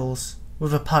Tickles,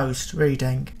 with a post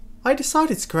reading, I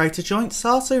decided to create a joint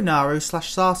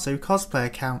Sasunaru/Sasu cosplay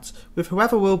account with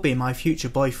whoever will be my future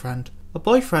boyfriend. A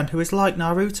boyfriend who is like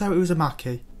Naruto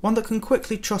Uzumaki, one that can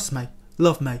quickly trust me,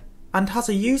 love me, and has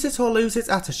a use it or lose it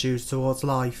attitude towards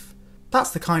life.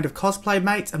 That's the kind of cosplay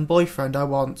mate and boyfriend I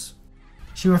want.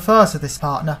 She refers to this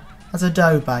partner as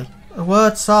Adobe, a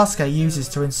word Sasuke uses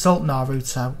to insult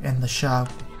Naruto in the show.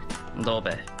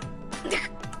 Dobe.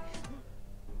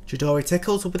 Chidori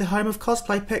Tickles will be the home of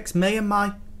cosplay pics me and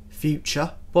my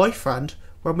future boyfriend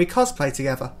when we cosplay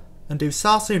together and do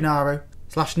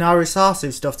Sasunaru/Naru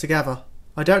Sasu stuff together.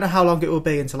 I don't know how long it will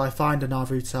be until I find a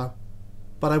Naruto,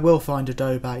 but I will find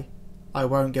Adobe. I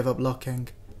won't give up looking.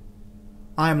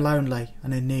 I am lonely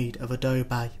and in need of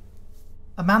Adobe.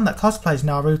 A man that cosplays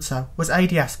Naruto was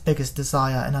ADF's biggest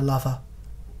desire in a lover,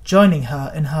 joining her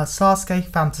in her Sasuke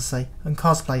fantasy and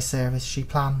cosplay series she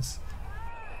plans.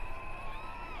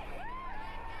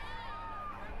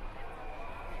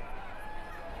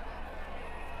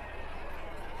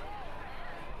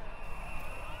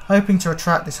 Hoping to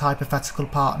attract this hypothetical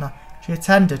partner, she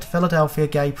attended Philadelphia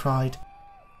Gay Pride.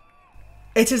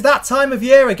 It is that time of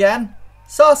year again!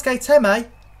 Sasuke Teme,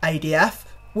 ADF,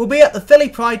 will be at the Philly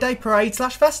Pride Day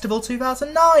Parade/Festival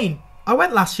 2009. I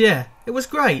went last year, it was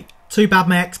great. Too bad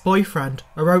my ex-boyfriend,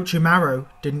 Orochimaru,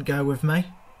 didn't go with me.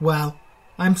 Well,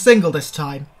 I am single this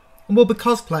time, and will be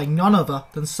cosplaying none other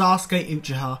than Sasuke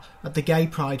Uchiha at the Gay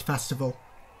Pride Festival.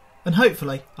 And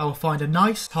hopefully I will find a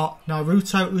nice, hot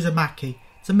Naruto Uzumaki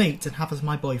to meet and have as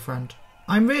my boyfriend.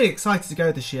 I'm really excited to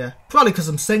go this year, probably because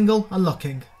I'm single and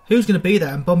looking. Who's going to be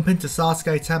there and bump into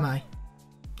Sasuke Teme?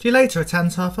 She later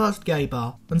attends her first gay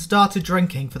bar and started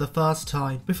drinking for the first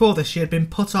time. Before this she had been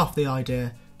put off the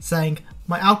idea, saying,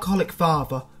 my alcoholic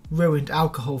father ruined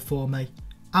alcohol for me,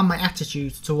 and my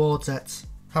attitude towards it.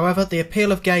 However, the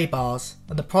appeal of gay bars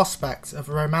and the prospect of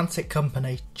a romantic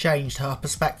company changed her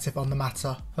perspective on the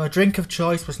matter. Her drink of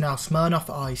choice was now Smirnoff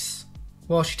Ice.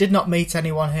 While she did not meet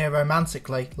anyone here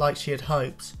romantically like she had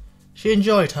hoped, she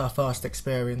enjoyed her first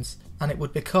experience, and it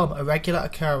would become a regular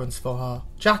occurrence for her.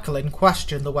 Jacqueline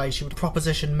questioned the way she would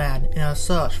proposition men in her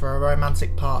search for a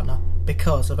romantic partner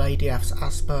because of ADF's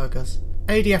Asperger's.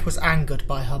 ADF was angered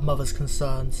by her mother's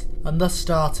concerns, and thus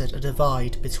started a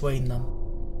divide between them.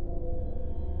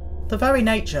 The very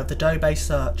nature of the Dobe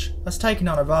search has taken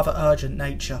on a rather urgent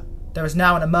nature. There is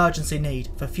now an emergency need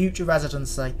for future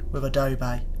residency with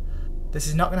Adobe. This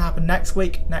is not going to happen next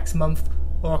week, next month,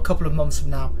 or a couple of months from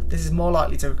now. This is more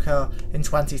likely to occur in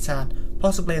 2010,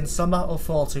 possibly in summer or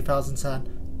fall 2010.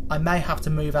 I may have to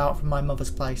move out from my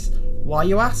mother's place. Why,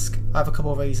 you ask? I have a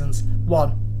couple of reasons.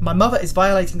 1. My mother is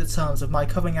violating the terms of my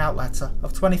coming out letter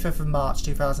of 25th of March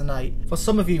 2008. For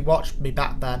some of you who watched me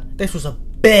back then, this was a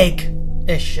big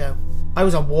issue. I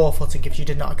was on war footing if she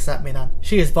did not accept me then.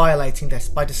 She is violating this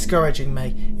by discouraging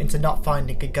me into not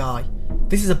finding a guy.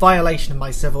 This is a violation of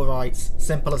my civil rights,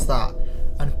 simple as that.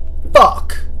 And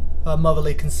fuck her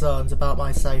motherly concerns about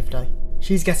my safety.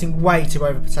 She's getting way too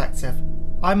overprotective.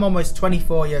 I'm almost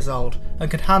 24 years old and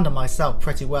can handle myself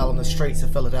pretty well on the streets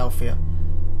of Philadelphia.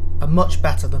 And much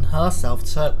better than herself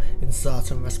too, in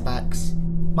certain respects.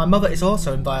 My mother is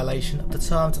also in violation of the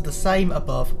terms of the same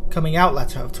above coming out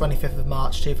letter of 25th of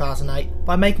March 2008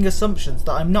 by making assumptions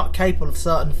that I'm not capable of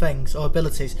certain things or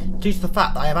abilities due to the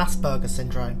fact that I have Asperger's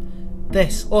syndrome.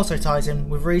 This also ties in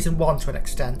with reason 1 to an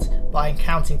extent by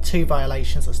counting 2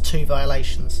 violations as 2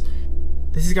 violations.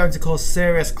 This is going to cause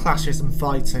serious clashes and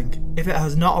fighting. If it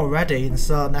has not already in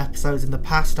certain episodes in the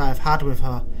past I have had with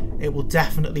her, it will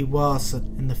definitely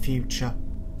worsen in the future.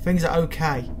 Things are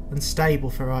okay and stable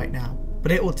for right now,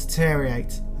 but it will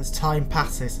deteriorate as time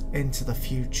passes into the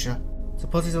future. To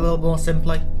put it a little more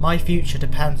simply, my future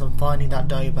depends on finding that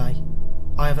Dobe.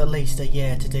 I have at least a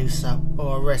year to do so,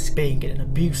 or I risk being in an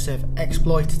abusive,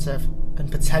 exploitative and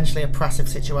potentially oppressive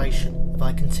situation if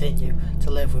I continue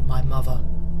to live with my mother.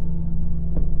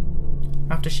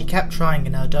 After she kept trying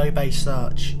in her Dobe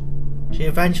search, she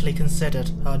eventually considered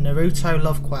her Naruto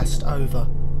love quest over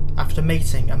after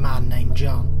meeting a man named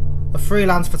John, a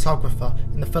freelance photographer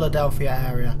in the Philadelphia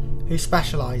area who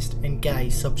specialised in gay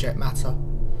subject matter.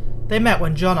 They met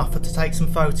when John offered to take some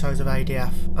photos of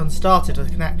ADF and started a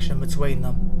connection between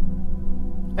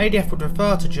them. ADF would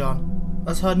refer to John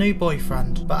as her new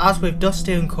boyfriend, but as with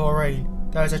Dusty and Corinne,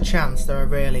 there is a chance they are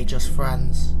really just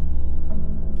friends.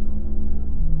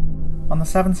 On the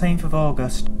 17th of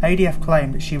August, ADF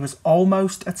claimed that she was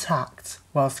almost attacked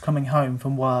whilst coming home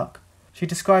from work. She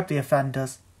described the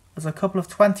offenders as a couple of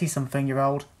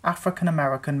 20-something-year-old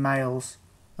African-American males,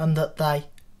 and that they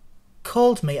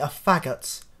called me a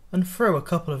faggot and threw a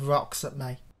couple of rocks at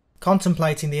me.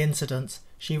 Contemplating the incident,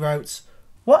 she wrote,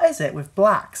 "What is it with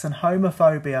blacks and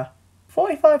homophobia?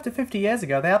 45 to 50 years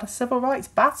ago they had a civil rights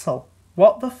battle.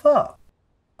 What the fuck?"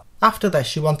 After this,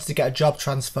 she wanted to get a job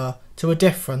transfer to a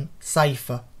different,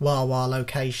 safer Wawa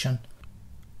location.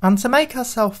 And to make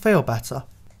herself feel better,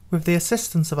 with the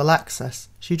assistance of Alexis,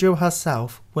 she drew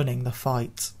herself winning the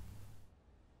fight.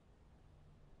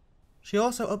 She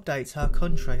also updates her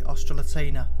country,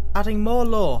 Australatina, adding more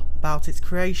lore about its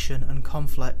creation and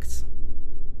conflict.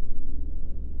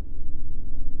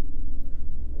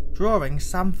 Drawing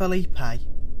San Felipe,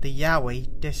 the Yowie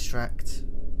district,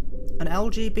 an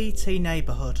LGBT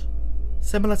neighbourhood,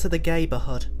 similar to the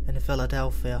Gayborhood in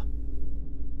Philadelphia.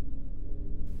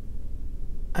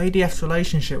 ADF's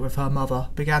relationship with her mother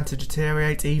began to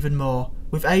deteriorate even more,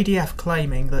 with ADF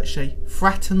claiming that she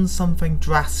threatened something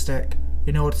drastic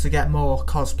in order to get more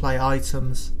cosplay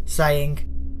items, saying,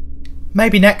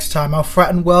 "Maybe next time I'll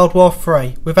threaten World War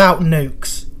III without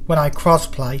nukes when I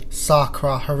cosplay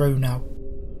Sakura Haruno."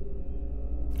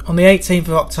 On the 18th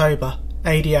of October,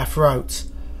 ADF wrote,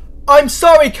 "I'm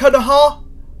sorry, Konoha!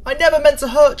 I never meant to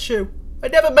hurt you. I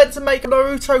never meant to make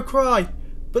Naruto cry.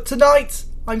 But tonight,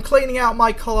 I'm cleaning out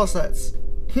my closets.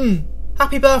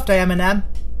 Happy birthday, Eminem,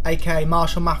 aka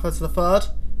Marshall Mathers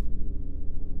III."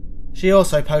 She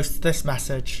also posted this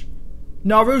message.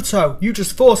 "Naruto, you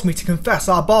just forced me to confess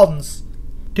our bonds.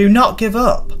 Do not give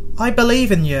up. I believe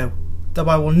in you, though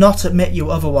I will not admit you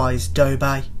otherwise,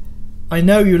 Dobe. I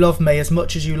know you love me as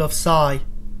much as you love Sai.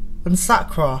 And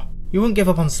Sakura, you wouldn't give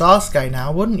up on Sasuke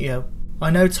now, wouldn't you? I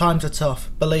know times are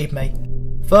tough, believe me.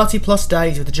 30 plus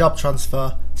days with the job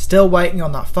transfer, still waiting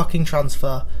on that fucking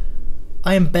transfer.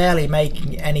 I am barely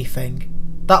making anything.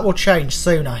 That will change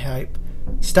soon, I hope.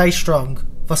 Stay strong,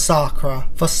 for Sakura,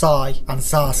 for Sai, and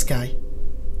Sasuke.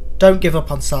 Don't give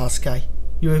up on Sasuke.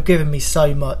 You have given me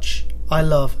so much. I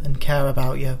love and care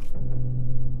about you."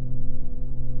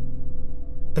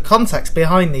 The context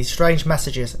behind these strange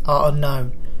messages are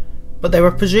unknown, but they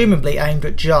were presumably aimed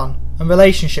at John and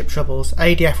relationship troubles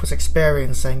ADF was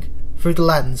experiencing through the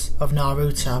lens of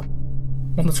Naruto.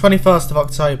 On the 21st of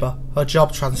October, her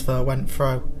job transfer went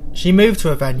through. She moved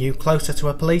to a venue closer to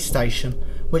a police station,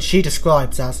 which she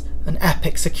describes as an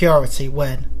epic security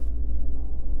win.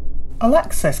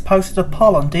 Alexis posted a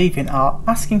poll on DeviantArt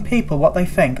asking people what they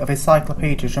think of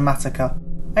Encyclopedia Dramatica.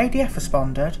 ADF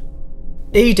responded,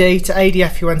 "ED to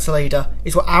ADF Fuensalida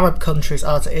is what Arab countries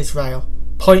are to Israel.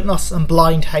 Pointless and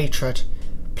blind hatred.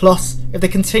 Plus, if they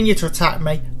continue to attack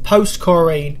me, post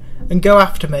Corinne, and go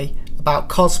after me about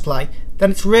cosplay, then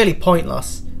it's really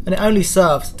pointless, and it only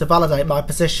serves to validate my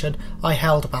position I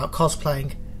held about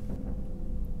cosplaying.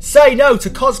 Say no to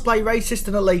cosplay racists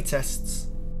and elitists.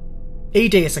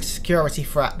 ED is a security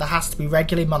threat that has to be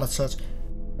regularly monitored.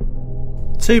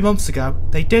 2 months ago,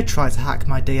 they did try to hack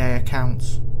my DA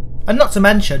accounts. And not to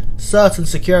mention, certain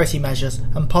security measures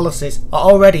and policies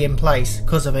are already in place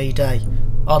because of ED.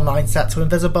 Online set to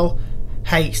invisible,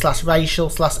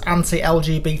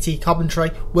 hate/racial/anti-LGBT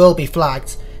commentary will be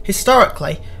flagged.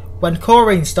 Historically, when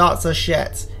Corinne starts her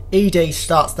shit, ED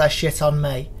starts their shit on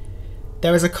me.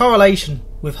 There is a correlation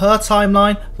with her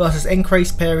timeline versus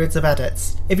increased periods of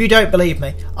edits. If you don't believe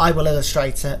me, I will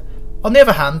illustrate it. On the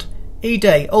other hand,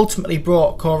 ED ultimately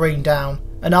brought Corinne down,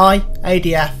 and I,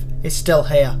 ADF, is still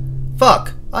here.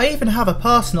 Fuck, I even have a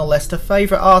personal list of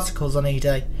favourite articles on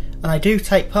ED, and I do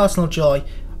take personal joy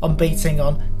on beating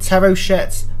on Teru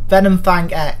Shit, Venom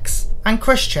Fang X, and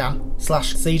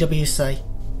Christian/CWC.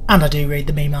 And I do read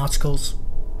the meme articles.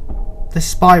 This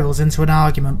spirals into an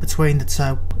argument between the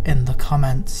two in the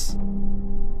comments.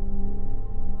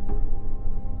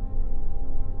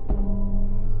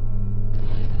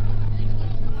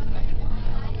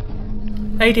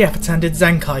 ADF attended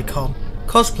Zenkai-Con,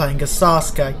 cosplaying as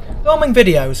Sasuke, filming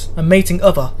videos and meeting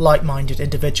other like-minded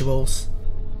individuals.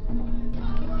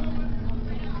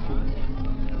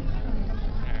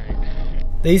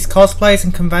 These cosplays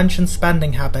and convention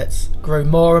spending habits grew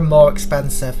more and more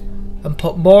expensive and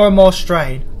put more and more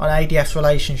strain on ADF's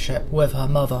relationship with her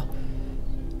mother,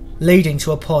 leading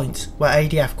to a point where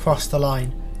ADF crossed the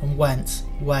line and went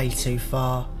way too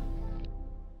far.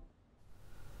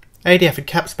 ADF had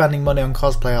kept spending money on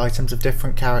cosplay items of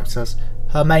different characters,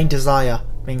 her main desire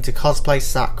being to cosplay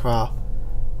Sakura.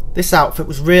 This outfit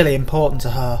was really important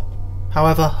to her.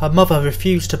 However, her mother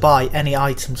refused to buy any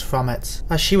items from it,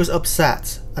 as she was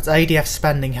upset at ADF's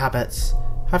spending habits,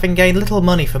 having gained little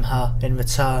money from her in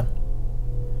return.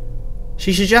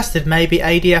 She suggested maybe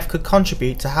ADF could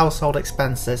contribute to household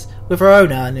expenses with her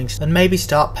own earnings and maybe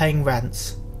start paying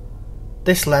rent.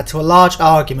 This led to a large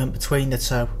argument between the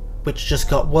two, which just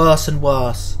got worse and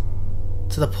worse,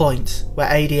 to the point where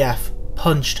ADF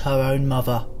punched her own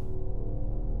mother.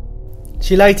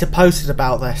 She later posted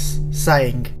about this,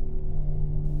 saying,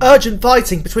 "Urgent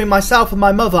fighting between myself and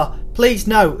my mother. Please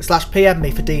know/PM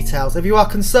me for details if you are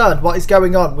concerned what is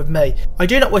going on with me. I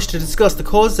do not wish to discuss the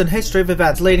causes and history of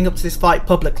events leading up to this fight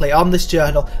publicly on this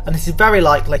journal, and it is very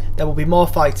likely there will be more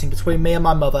fighting between me and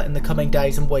my mother in the coming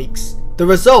days and weeks. The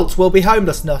result will be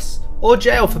homelessness or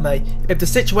jail for me if the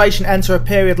situation enter a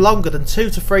period longer than 2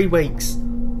 to 3 weeks.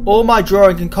 All my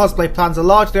drawing and cosplay plans are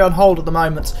largely on hold at the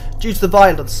moment due to the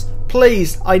violence.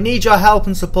 Please, I need your help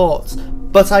and support,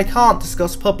 but I can't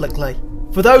discuss publicly.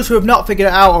 For those who have not figured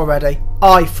it out already,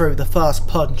 I threw the first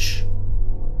punch."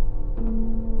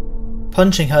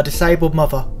 Punching her disabled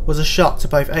mother was a shock to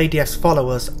both ADF's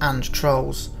followers and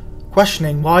trolls,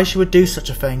 questioning why she would do such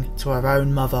a thing to her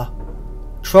own mother.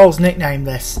 Trolls nicknamed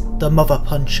this the Mother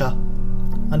Puncher,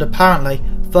 and apparently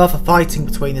further fighting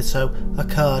between the two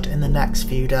occurred in the next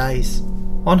few days.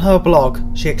 On her blog,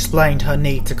 she explained her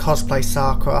need to cosplay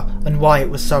Sakura and why it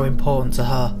was so important to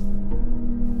her.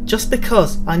 "Just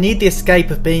because I need the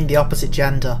escape of being the opposite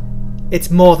gender.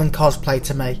 It's more than cosplay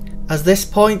to me. At this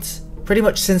point, pretty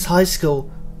much since high school,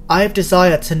 I have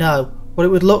desired to know what it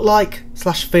would look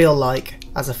like/feel like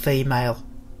as a female."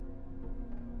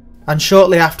 And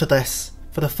shortly after this,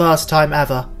 for the first time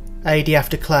ever, ADF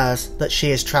declares that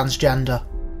she is transgender.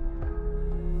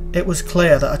 It was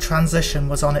clear that a transition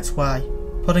was on its way,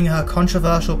 putting her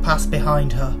controversial past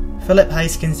behind her. Philip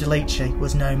Haskins-Delici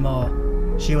was no more.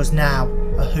 She was now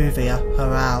Ahuviya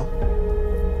Harel.